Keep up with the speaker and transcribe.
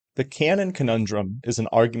The Canon Conundrum is an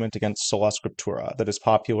argument against sola scriptura that is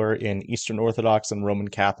popular in Eastern Orthodox and Roman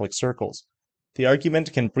Catholic circles. The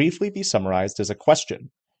argument can briefly be summarized as a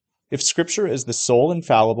question. If Scripture is the sole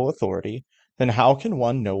infallible authority, then how can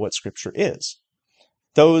one know what Scripture is?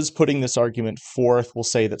 Those putting this argument forth will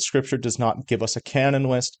say that Scripture does not give us a canon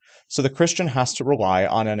list, so the Christian has to rely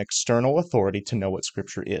on an external authority to know what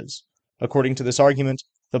Scripture is. According to this argument,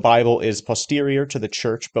 the Bible is posterior to the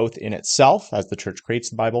Church both in itself, as the Church creates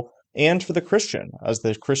the Bible, and for the Christian, as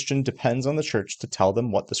the Christian depends on the Church to tell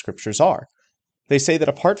them what the Scriptures are. They say that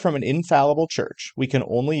apart from an infallible Church, we can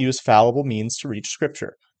only use fallible means to reach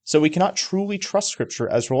Scripture, so we cannot truly trust Scripture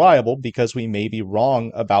as reliable because we may be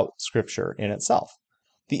wrong about Scripture in itself.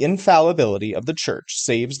 The infallibility of the Church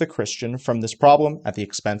saves the Christian from this problem at the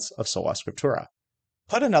expense of sola scriptura.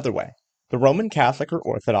 Put another way, the Roman Catholic or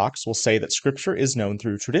Orthodox will say that Scripture is known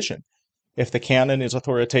through tradition. If the canon is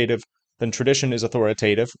authoritative, then tradition is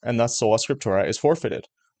authoritative, and thus sola scriptura is forfeited.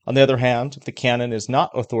 On the other hand, if the canon is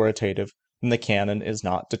not authoritative, then the canon is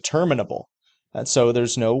not determinable, and so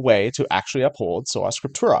there's no way to actually uphold sola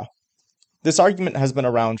scriptura. This argument has been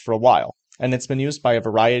around for a while, and it's been used by a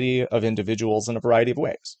variety of individuals in a variety of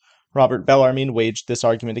ways. Robert Bellarmine waged this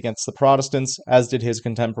argument against the Protestants, as did his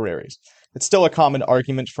contemporaries. It's still a common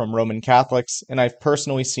argument from Roman Catholics, and I've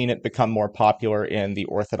personally seen it become more popular in the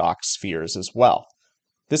Orthodox spheres as well.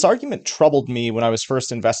 This argument troubled me when I was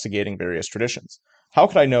first investigating various traditions. How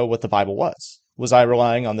could I know what the Bible was? Was I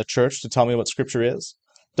relying on the Church to tell me what Scripture is?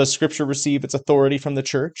 Does Scripture receive its authority from the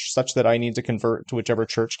Church, such that I need to convert to whichever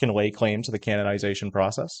church can lay claim to the canonization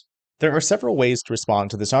process? There are several ways to respond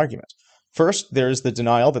to this argument. First, there is the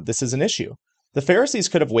denial that this is an issue. The Pharisees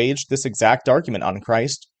could have waged this exact argument on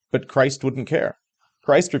Christ, but Christ wouldn't care.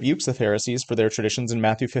 Christ rebukes the Pharisees for their traditions in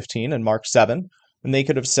Matthew 15 and Mark 7, and they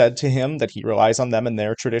could have said to him that he relies on them and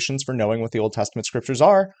their traditions for knowing what the Old Testament scriptures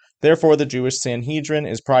are. Therefore, the Jewish Sanhedrin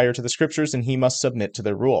is prior to the scriptures, and he must submit to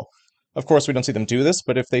their rule. Of course, we don't see them do this,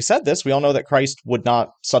 but if they said this, we all know that Christ would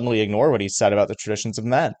not suddenly ignore what he said about the traditions of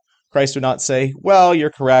men. Christ would not say, well, you're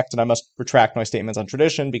correct, and I must retract my statements on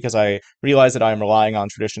tradition because I realize that I am relying on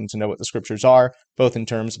tradition to know what the scriptures are, both in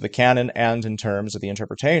terms of the canon and in terms of the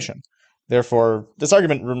interpretation. Therefore, this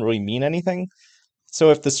argument wouldn't really mean anything.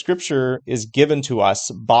 So if the scripture is given to us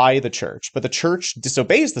by the church, but the church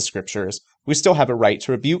disobeys the scriptures, we still have a right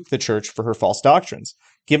to rebuke the church for her false doctrines.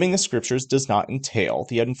 Giving the scriptures does not entail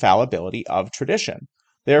the infallibility of tradition.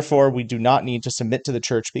 Therefore, we do not need to submit to the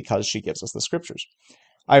church because she gives us the scriptures.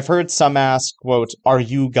 I've heard some ask, quote, "Are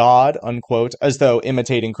you God?" unquote, as though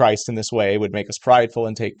imitating Christ in this way would make us prideful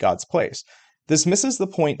and take God's place. This misses the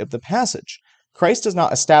point of the passage. Christ does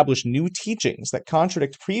not establish new teachings that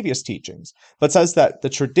contradict previous teachings, but says that the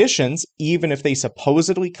traditions, even if they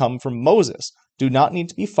supposedly come from Moses, do not need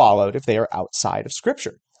to be followed if they are outside of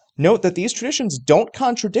Scripture. Note that these traditions don't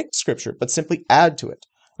contradict Scripture, but simply add to it.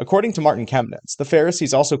 According to Martin Chemnitz, the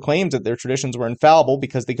Pharisees also claimed that their traditions were infallible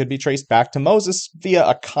because they could be traced back to Moses via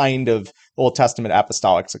a kind of Old Testament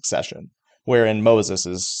apostolic succession, wherein Moses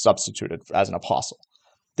is substituted as an apostle.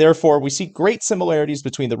 Therefore, we see great similarities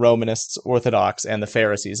between the Romanists, Orthodox, and the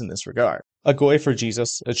Pharisees in this regard. A Goy for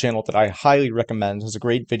Jesus, a channel that I highly recommend, has a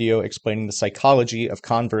great video explaining the psychology of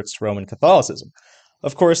converts to Roman Catholicism.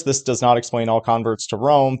 Of course, this does not explain all converts to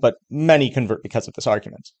Rome, but many convert because of this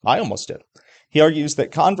argument. I almost did. He argues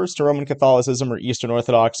that converts to Roman Catholicism or Eastern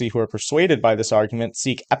Orthodoxy who are persuaded by this argument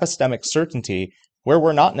seek epistemic certainty where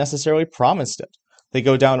we're not necessarily promised it. They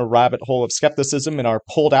go down a rabbit hole of skepticism and are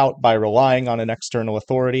pulled out by relying on an external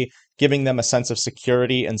authority, giving them a sense of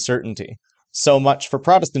security and certainty. So much for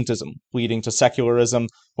Protestantism, leading to secularism,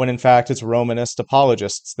 when in fact it's Romanist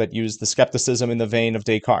apologists that use the skepticism in the vein of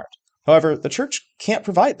Descartes. However, the Church can't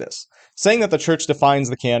provide this. Saying that the Church defines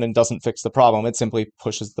the canon doesn't fix the problem, it simply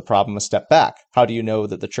pushes the problem a step back. How do you know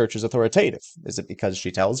that the Church is authoritative? Is it because she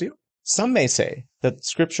tells you? Some may say that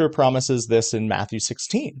Scripture promises this in Matthew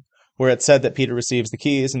 16, where it said that Peter receives the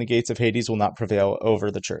keys and the gates of Hades will not prevail over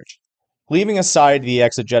the Church. Leaving aside the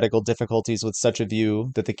exegetical difficulties with such a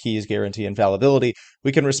view that the keys guarantee infallibility,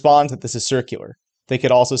 we can respond that this is circular. They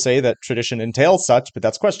could also say that tradition entails such, but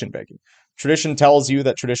that's question-begging. Tradition tells you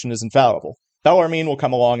that tradition is infallible. Bellarmine will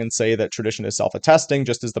come along and say that tradition is self-attesting,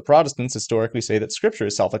 just as the Protestants historically say that Scripture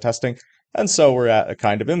is self-attesting, and so we're at a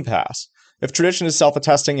kind of impasse. If tradition is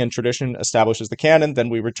self-attesting and tradition establishes the canon, then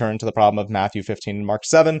we return to the problem of Matthew 15 and Mark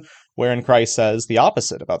 7, wherein Christ says the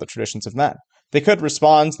opposite about the traditions of men. They could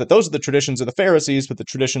respond that those are the traditions of the Pharisees, but the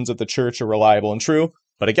traditions of the Church are reliable and true,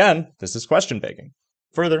 but again, this is question-begging.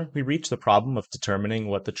 Further, we reach the problem of determining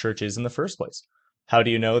what the Church is in the first place. How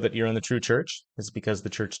do you know that you're in the true Church? Is it because the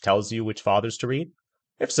Church tells you which fathers to read?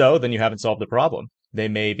 If so, then you haven't solved the problem. They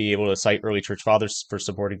may be able to cite early church fathers for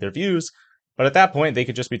supporting their views, but at that point, they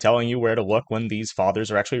could just be telling you where to look when these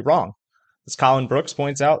fathers are actually wrong. As Colin Brooks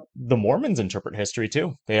points out, the Mormons interpret history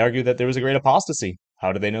too. They argue that there was a great apostasy.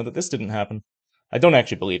 How do they know that this didn't happen? I don't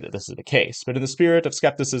actually believe that this is the case, but in the spirit of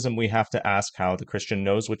skepticism, we have to ask how the Christian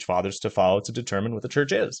knows which fathers to follow to determine what the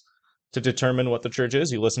church is. To determine what the church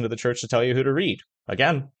is, you listen to the church to tell you who to read.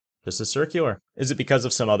 Again, this is circular. Is it because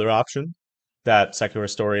of some other option? That secular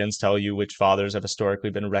historians tell you which fathers have historically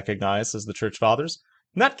been recognized as the church fathers?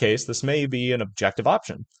 In that case, this may be an objective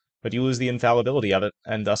option, but you lose the infallibility of it,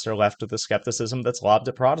 and thus are left with the skepticism that's lobbed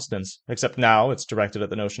at Protestants, except now it's directed at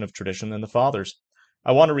the notion of tradition and the fathers.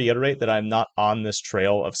 I want to reiterate that I'm not on this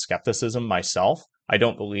trail of skepticism myself. I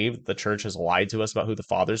don't believe the church has lied to us about who the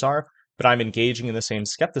fathers are, but I'm engaging in the same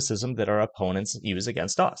skepticism that our opponents use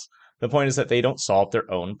against us. The point is that they don't solve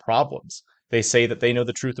their own problems. They say that they know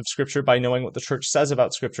the truth of Scripture by knowing what the church says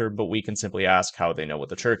about Scripture, but we can simply ask how they know what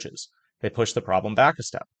the church is. They push the problem back a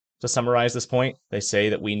step. To summarize this point, they say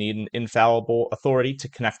that we need an infallible authority to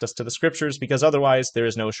connect us to the Scriptures because otherwise there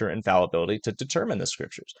is no sure infallibility to determine the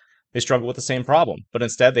Scriptures. They struggle with the same problem, but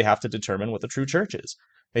instead they have to determine what the true church is.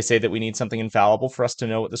 They say that we need something infallible for us to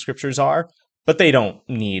know what the Scriptures are, but they don't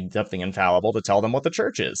need something infallible to tell them what the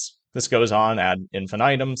church is. This goes on ad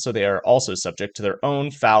infinitum, so they are also subject to their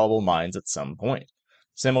own fallible minds at some point.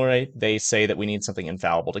 Similarly, they say that we need something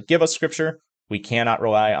infallible to give us Scripture. We cannot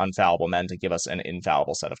rely on fallible men to give us an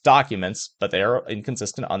infallible set of documents, but they are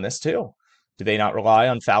inconsistent on this too. Do they not rely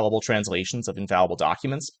on fallible translations of infallible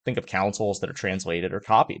documents? Think of councils that are translated or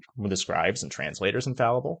copied. Were the scribes and translators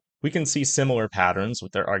infallible? We can see similar patterns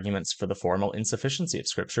with their arguments for the formal insufficiency of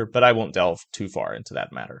Scripture, but I won't delve too far into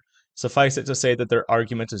that matter. Suffice it to say that their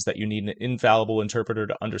argument is that you need an infallible interpreter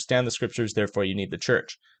to understand the Scriptures, therefore you need the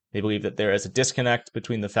church. They believe that there is a disconnect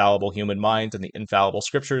between the fallible human mind and the infallible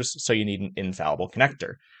Scriptures, so you need an infallible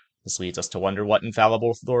connector. This leads us to wonder what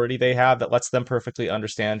infallible authority they have that lets them perfectly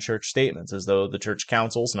understand church statements, as though the church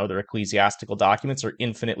councils and other ecclesiastical documents are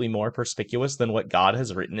infinitely more perspicuous than what God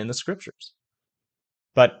has written in the Scriptures.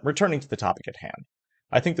 But returning to the topic at hand,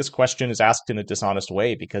 I think this question is asked in a dishonest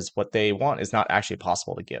way because what they want is not actually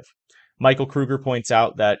possible to give. Michael Kruger points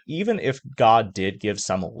out that even if God did give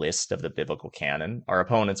some list of the biblical canon, our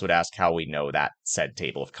opponents would ask how we know that said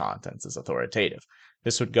table of contents is authoritative.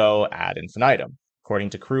 This would go ad infinitum.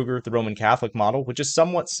 According to Kruger, the Roman Catholic model, which is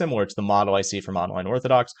somewhat similar to the model I see from online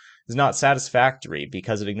Orthodox, is not satisfactory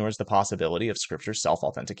because it ignores the possibility of Scripture's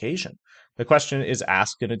self-authentication. The question is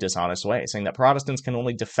asked in a dishonest way, saying that Protestants can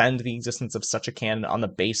only defend the existence of such a canon on the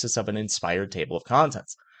basis of an inspired table of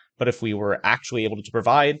contents. But if we were actually able to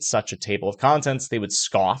provide such a table of contents, they would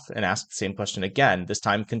scoff and ask the same question again, this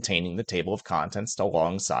time containing the table of contents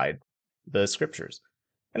alongside the Scriptures.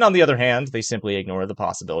 And on the other hand, they simply ignore the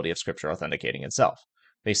possibility of Scripture authenticating itself.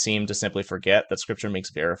 They seem to simply forget that Scripture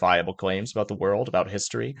makes verifiable claims about the world, about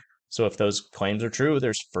history. So if those claims are true,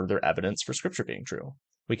 there's further evidence for Scripture being true.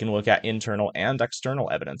 We can look at internal and external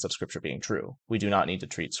evidence of Scripture being true. We do not need to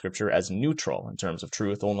treat Scripture as neutral in terms of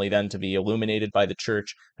truth, only then to be illuminated by the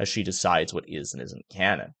Church as she decides what is and isn't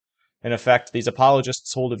canon. In effect, these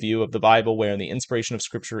apologists hold a view of the Bible wherein the inspiration of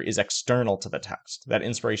Scripture is external to the text. That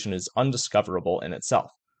inspiration is undiscoverable in itself.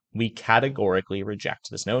 We categorically reject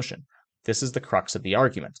this notion. This is the crux of the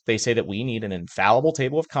argument. They say that we need an infallible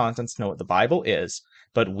table of contents to know what the Bible is,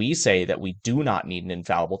 but we say that we do not need an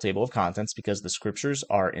infallible table of contents because the Scriptures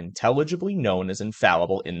are intelligibly known as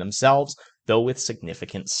infallible in themselves, though with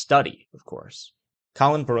significant study, of course.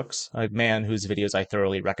 Colin Brooks, a man whose videos I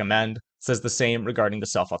thoroughly recommend, says the same regarding the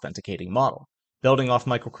self-authenticating model. Building off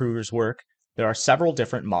Michael Kruger's work, there are several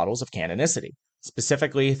different models of canonicity.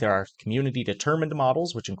 Specifically, there are community-determined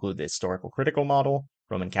models, which include the historical critical model,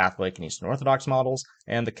 Roman Catholic and Eastern Orthodox models,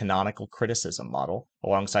 and the canonical criticism model,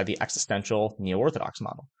 alongside the existential Neo-Orthodox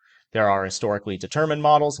model. There are historically determined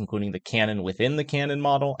models, including the canon within the canon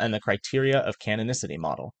model and the criteria of canonicity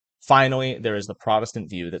model. Finally, there is the Protestant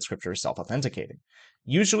view that Scripture is self-authenticating.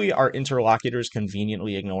 Usually, our interlocutors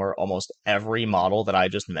conveniently ignore almost every model that I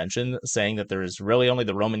just mentioned, saying that there is really only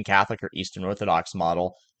the Roman Catholic or Eastern Orthodox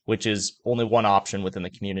model, which is only one option within the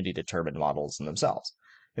community-determined models in themselves.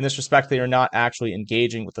 In this respect, they are not actually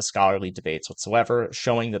engaging with the scholarly debates whatsoever,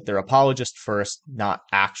 showing that they're apologists first, not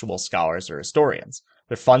actual scholars or historians.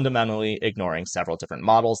 They're fundamentally ignoring several different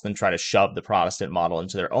models, then try to shove the Protestant model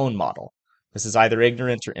into their own model. This is either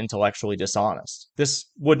ignorant or intellectually dishonest. This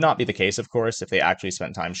would not be the case, of course, if they actually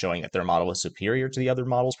spent time showing that their model is superior to the other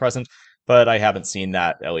models present, but I haven't seen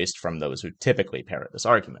that, at least from those who typically parrot this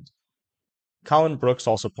argument. Colin Brooks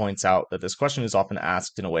also points out that this question is often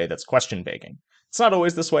asked in a way that's question-begging. It's not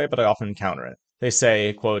always this way, but I often encounter it. They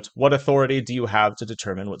say, quote, "What authority do you have to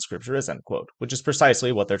determine what Scripture is?" end quote, which is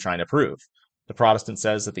precisely what they're trying to prove. The Protestant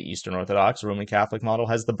says that the Eastern Orthodox Roman Catholic model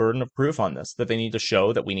has the burden of proof on this, that they need to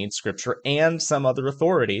show that we need Scripture and some other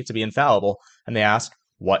authority to be infallible, and they ask,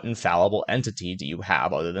 what infallible entity do you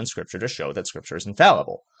have other than Scripture to show that Scripture is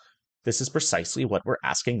infallible? This is precisely what we're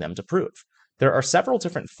asking them to prove. There are several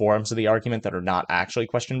different forms of the argument that are not actually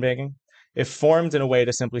question-begging. If formed in a way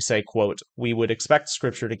to simply say, quote, "We would expect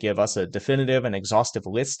Scripture to give us a definitive and exhaustive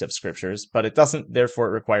list of Scriptures, but it doesn't, therefore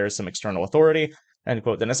it requires some external authority," end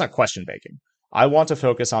quote, then it's not question-begging. I want to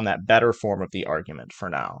focus on that better form of the argument for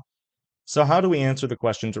now. So how do we answer the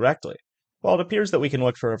question directly? Well, it appears that we can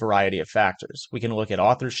look for a variety of factors. We can look at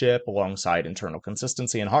authorship alongside internal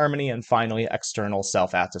consistency and harmony, and finally external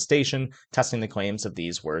self-attestation, testing the claims of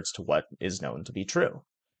these words to what is known to be true.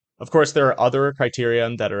 Of course, there are other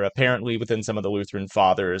criterion that are apparently within some of the Lutheran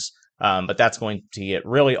fathers, but that's going to get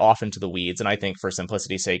really off into the weeds, and I think for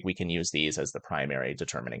simplicity's sake, we can use these as the primary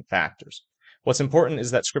determining factors. What's important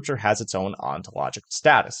is that Scripture has its own ontological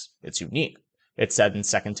status. It's unique. It's said in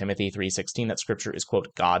 2 Timothy 3:16 that Scripture is,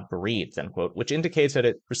 quote, "God-breathed," end quote, which indicates that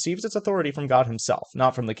it receives its authority from God himself,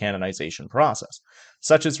 not from the canonization process.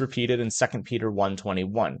 Such is repeated in 2 Peter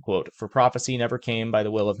 1:21, quote, "For prophecy never came by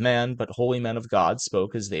the will of man, but holy men of God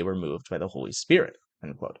spoke as they were moved by the Holy Spirit,"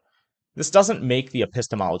 end quote. This doesn't make the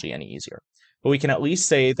epistemology any easier, but we can at least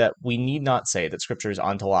say that we need not say that Scripture is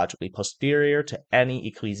ontologically posterior to any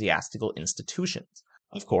ecclesiastical institutions.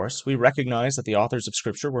 Of course, we recognize that the authors of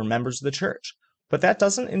Scripture were members of the Church, but that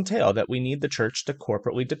doesn't entail that we need the Church to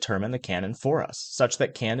corporately determine the canon for us, such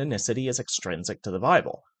that canonicity is extrinsic to the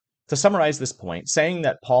Bible. To summarize this point, saying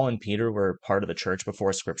that Paul and Peter were part of the Church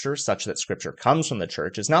before Scripture, such that Scripture comes from the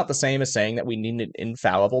Church, is not the same as saying that we need an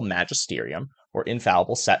infallible magisterium or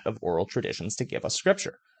infallible set of oral traditions to give us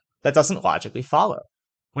Scripture. That doesn't logically follow.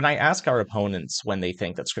 When I ask our opponents when they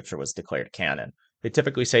think that Scripture was declared canon, they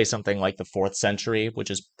typically say something like the 4th century,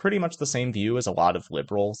 which is pretty much the same view as a lot of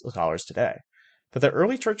liberal scholars today. But the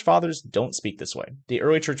early church fathers don't speak this way. The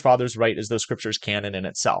early church fathers write as though Scripture is canon in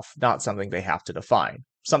itself, not something they have to define,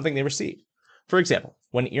 something they receive. For example,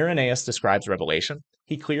 when Irenaeus describes Revelation,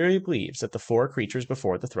 he clearly believes that the 4 creatures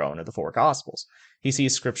before the throne are the 4 Gospels. He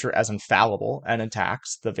sees Scripture as infallible and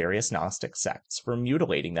attacks the various Gnostic sects for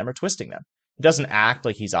mutilating them or twisting them. He doesn't act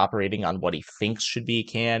like he's operating on what he thinks should be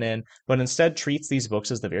canon, but instead treats these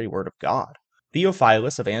books as the very word of God.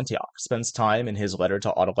 Theophilus of Antioch spends time in his letter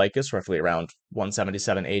to Autolycus, roughly around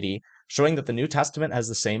 177 AD, showing that the New Testament has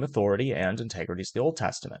the same authority and integrity as the Old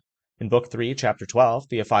Testament. In Book 3, Chapter 12,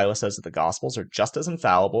 Theophilus says that the Gospels are just as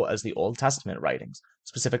infallible as the Old Testament writings,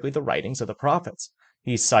 specifically the writings of the prophets.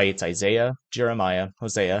 He cites Isaiah, Jeremiah,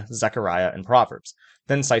 Hosea, Zechariah, and Proverbs,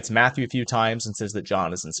 then cites Matthew a few times and says that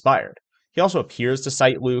John is inspired. He also appears to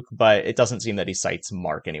cite Luke, but it doesn't seem that he cites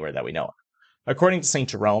Mark anywhere that we know of. According to St.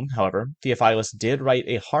 Jerome, however, Theophilus did write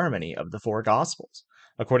a harmony of the 4 Gospels.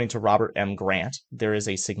 According to Robert M. Grant, there is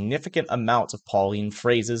a significant amount of Pauline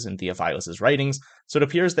phrases in Theophilus' writings, so it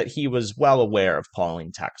appears that he was well aware of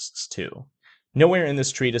Pauline texts too. Nowhere in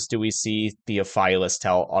this treatise do we see Theophilus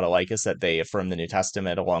tell Autolycus that they affirm the New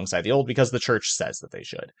Testament alongside the Old because the Church says that they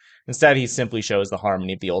should. Instead, he simply shows the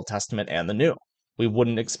harmony of the Old Testament and the New. We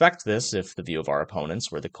wouldn't expect this if the view of our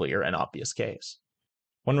opponents were the clear and obvious case.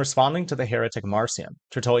 When responding to the heretic Marcion,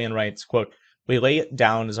 Tertullian writes, quote, "We lay it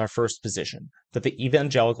down as our first position that the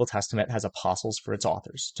evangelical testament has apostles for its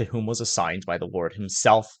authors, to whom was assigned by the Lord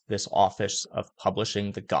himself this office of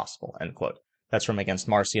publishing the gospel," end quote. That's from Against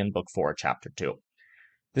Marcion, Book 4, Chapter 2.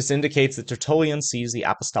 This indicates that Tertullian sees the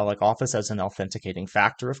apostolic office as an authenticating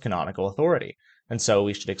factor of canonical authority, and so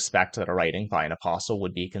we should expect that a writing by an apostle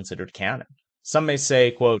would be considered canon. Some may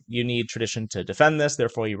say, quote, "You need tradition to defend this,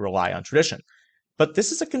 therefore you rely on tradition." But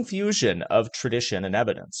this is a confusion of tradition and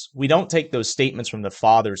evidence. We don't take those statements from the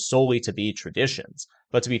fathers solely to be traditions,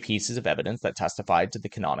 but to be pieces of evidence that testified to the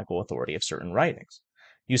canonical authority of certain writings.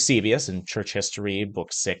 Eusebius, in Church History,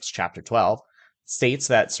 Book 6, Chapter 12, states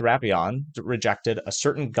that Serapion rejected a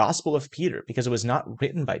certain Gospel of Peter because it was not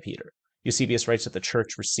written by Peter. Eusebius writes that the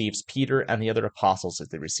Church receives Peter and the other apostles as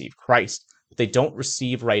they receive Christ, but they don't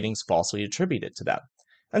receive writings falsely attributed to them.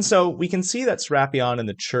 And so we can see that Serapion and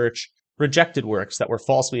the Church rejected works that were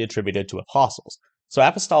falsely attributed to apostles. So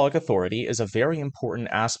apostolic authority is a very important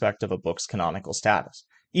aspect of a book's canonical status.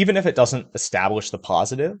 Even if it doesn't establish the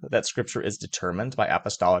positive that Scripture is determined by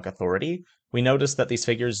apostolic authority, we notice that these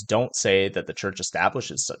figures don't say that the Church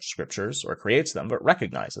establishes such Scriptures or creates them, but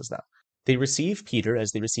recognizes them. They receive Peter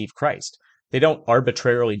as they receive Christ. They don't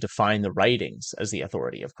arbitrarily define the writings as the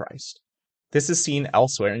authority of Christ. This is seen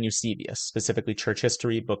elsewhere in Eusebius, specifically Church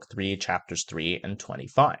History, Book 3, Chapters 3 and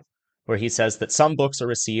 25. where he says that some books are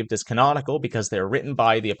received as canonical because they're written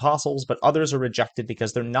by the apostles, but others are rejected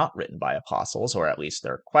because they're not written by apostles, or at least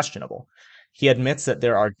they're questionable. He admits that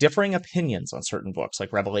there are differing opinions on certain books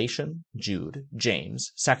like Revelation, Jude,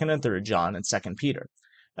 James, 2nd and 3rd John, and 2nd Peter.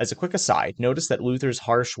 As a quick aside, notice that Luther's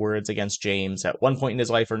harsh words against James at one point in his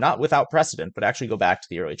life are not without precedent, but actually go back to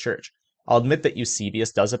the early church. I'll admit that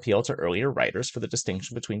Eusebius does appeal to earlier writers for the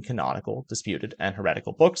distinction between canonical, disputed, and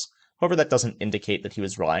heretical books. However, that doesn't indicate that he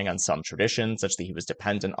was relying on some tradition, such that he was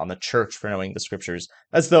dependent on the church for knowing the scriptures,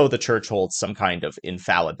 as though the church holds some kind of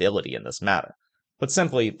infallibility in this matter. But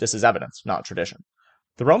simply, this is evidence, not tradition.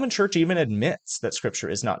 The Roman Church even admits that scripture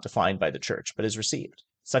is not defined by the church, but is received.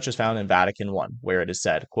 Such is found in Vatican I, where it is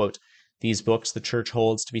said, quote, "These books the church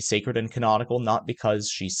holds to be sacred and canonical, not because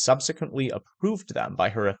she subsequently approved them by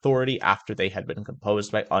her authority after they had been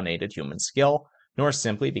composed by unaided human skill, nor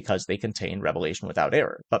simply because they contain revelation without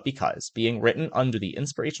error, but because, being written under the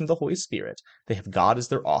inspiration of the Holy Spirit, they have God as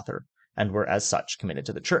their author, and were as such committed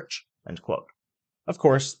to the church." End quote. Of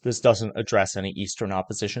course, this doesn't address any Eastern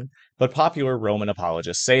opposition, but popular Roman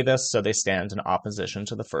apologists say this, so they stand in opposition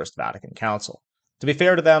to the First Vatican Council. To be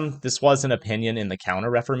fair to them, this was an opinion in the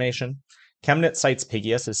Counter-Reformation. Chemnitz cites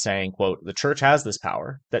Pigius as saying, quote, "The church has this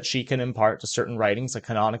power, that she can impart to certain writings a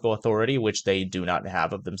canonical authority which they do not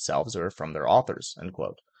have of themselves or from their authors," end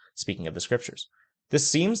quote, speaking of the scriptures. This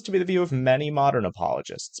seems to be the view of many modern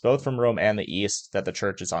apologists, both from Rome and the East, that the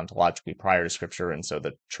church is ontologically prior to scripture, and so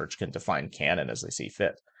the church can define canon as they see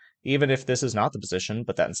fit. Even if this is not the position,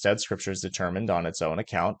 but that instead scripture is determined on its own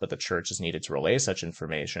account, but the church is needed to relay such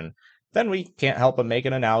information, then we can't help but make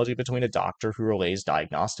an analogy between a doctor who relays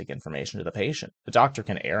diagnostic information to the patient. The doctor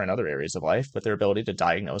can err in other areas of life, but their ability to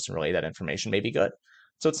diagnose and relay that information may be good.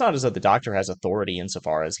 So it's not as though the doctor has authority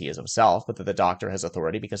insofar as he is himself, but that the doctor has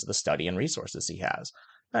authority because of the study and resources he has.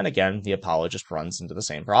 And again, the apologist runs into the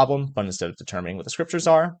same problem, but instead of determining what the scriptures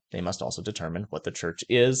are, they must also determine what the church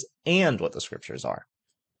is and what the scriptures are.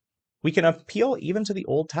 We can appeal even to the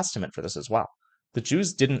Old Testament for this as well. The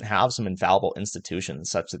Jews didn't have some infallible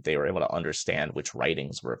institutions such that they were able to understand which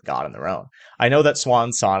writings were of God on their own. I know that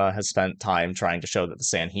Swan Sana has spent time trying to show that the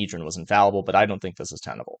Sanhedrin was infallible, but I don't think this is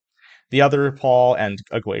tenable. The other Paul and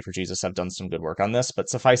A Way for Jesus have done some good work on this, but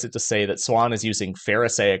suffice it to say that Swan is using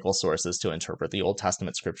Pharisaical sources to interpret the Old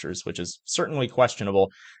Testament scriptures, which is certainly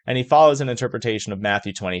questionable, and he follows an interpretation of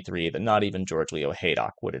Matthew 23 that not even George Leo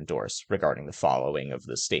Haydock would endorse regarding the following of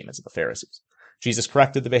the statements of the Pharisees. Jesus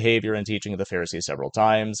corrected the behavior and teaching of the Pharisees several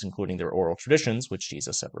times, including their oral traditions, which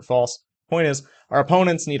Jesus said were false. Point is, our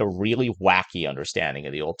opponents need a really wacky understanding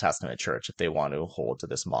of the Old Testament church if they want to hold to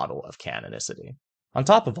this model of canonicity. On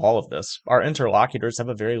top of all of this, our interlocutors have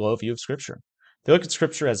a very low view of Scripture. They look at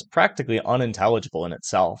Scripture as practically unintelligible in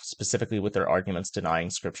itself, specifically with their arguments denying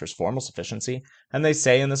Scripture's formal sufficiency, and they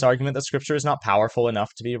say in this argument that Scripture is not powerful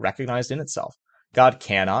enough to be recognized in itself. God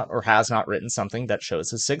cannot or has not written something that shows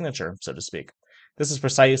his signature, so to speak. This is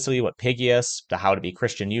precisely what Pigius, the How to Be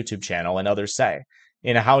Christian YouTube channel, and others say.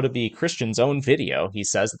 In a How to Be Christian's own video, he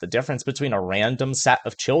says that the difference between a random set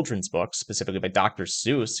of children's books, specifically by Dr.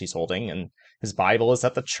 Seuss he's holding, and his Bible is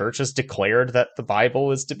that the church has declared that the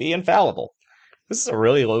Bible is to be infallible. This is a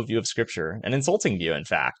really low view of Scripture, an insulting view, in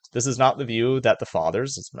fact. This is not the view that the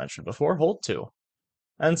fathers, as mentioned before, hold to.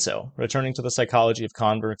 And so, returning to the psychology of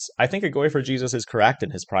converts, I think A Way for Jesus is correct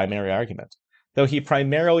in his primary argument. Though he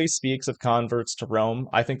primarily speaks of converts to Rome,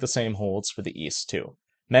 I think the same holds for the East too.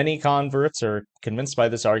 Many converts are convinced by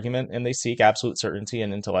this argument, and they seek absolute certainty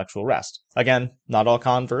and intellectual rest. Again, not all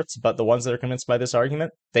converts, but the ones that are convinced by this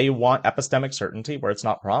argument, they want epistemic certainty where it's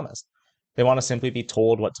not promised. They want to simply be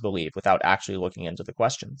told what to believe without actually looking into the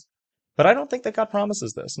questions. But I don't think that God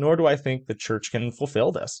promises this, nor do I think the church can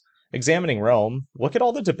fulfill this. Examining Rome, look at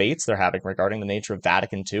all the debates they're having regarding the nature of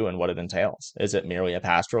Vatican II and what it entails. Is it merely a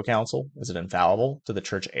pastoral council? Is it infallible? Did the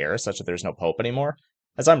church err such that there's no pope anymore?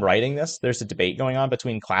 As I'm writing this, there's a debate going on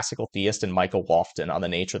between classical theist and Michael Lofton on the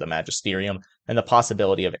nature of the magisterium and the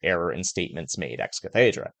possibility of error in statements made ex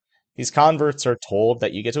cathedra. These converts are told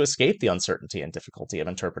that you get to escape the uncertainty and difficulty of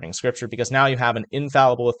interpreting Scripture because now you have an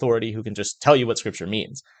infallible authority who can just tell you what Scripture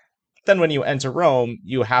means. Then when you enter Rome,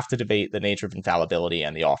 you have to debate the nature of infallibility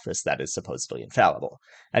and the office that is supposedly infallible.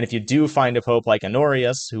 And if you do find a pope like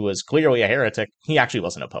Honorius, who was clearly a heretic, he actually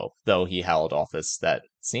wasn't a pope, though he held office that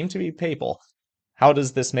seemed to be papal. How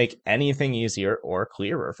does this make anything easier or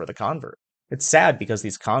clearer for the convert? It's sad because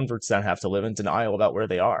these converts then have to live in denial about where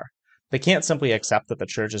they are. They can't simply accept that the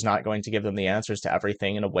church is not going to give them the answers to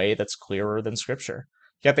everything in a way that's clearer than Scripture.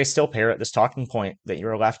 Yet they still parrot this talking point that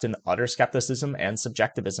you're left in utter skepticism and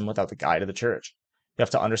subjectivism without the guide of the church. You have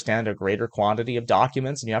to understand a greater quantity of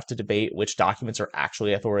documents, and you have to debate which documents are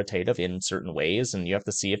actually authoritative in certain ways, and you have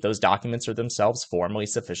to see if those documents are themselves formally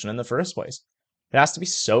sufficient in the first place. It has to be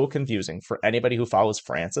so confusing for anybody who follows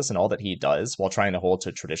Francis and all that he does while trying to hold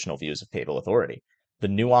to traditional views of papal authority. The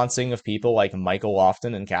nuancing of people like Michael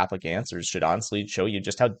Lofton and Catholic Answers should honestly show you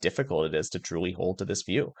just how difficult it is to truly hold to this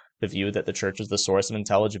view, the view that the church is the source of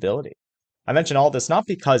intelligibility. I mention all this not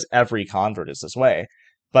because every convert is this way,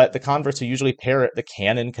 but the converts who usually parrot the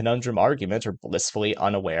canon conundrum argument are blissfully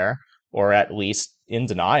unaware, or at least in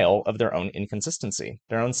denial, of their own inconsistency,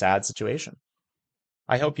 their own sad situation.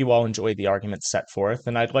 I hope you all enjoyed the arguments set forth,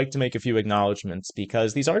 and I'd like to make a few acknowledgments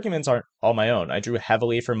because these arguments aren't all my own. I drew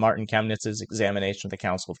heavily from Martin Chemnitz's Examination of the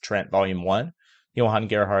Council of Trent, Volume 1, Johann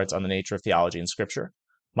Gerhard's On the Nature of Theology and Scripture,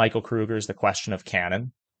 Michael Kruger's The Question of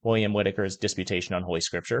Canon, William Whitaker's Disputation on Holy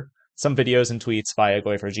Scripture, some videos and tweets by A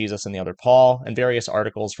Goy for Jesus and the Other Paul, and various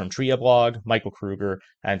articles from Tria Blog, Michael Kruger,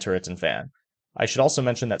 and Turretin Fan. I should also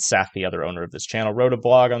mention that Seth, the other owner of this channel, wrote a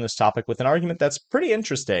blog on this topic with an argument that's pretty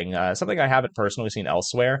interesting, something I haven't personally seen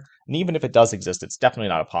elsewhere, and even if it does exist, it's definitely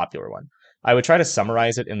not a popular one. I would try to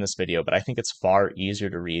summarize it in this video, but I think it's far easier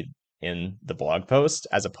to read in the blog post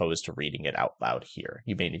as opposed to reading it out loud here.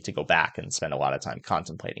 You may need to go back and spend a lot of time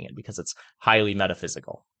contemplating it because it's highly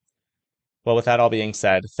metaphysical. Well, with that all being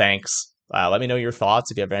said, thanks. Let me know your thoughts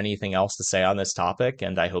if you have anything else to say on this topic,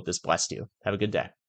 and I hope this blessed you. Have a good day.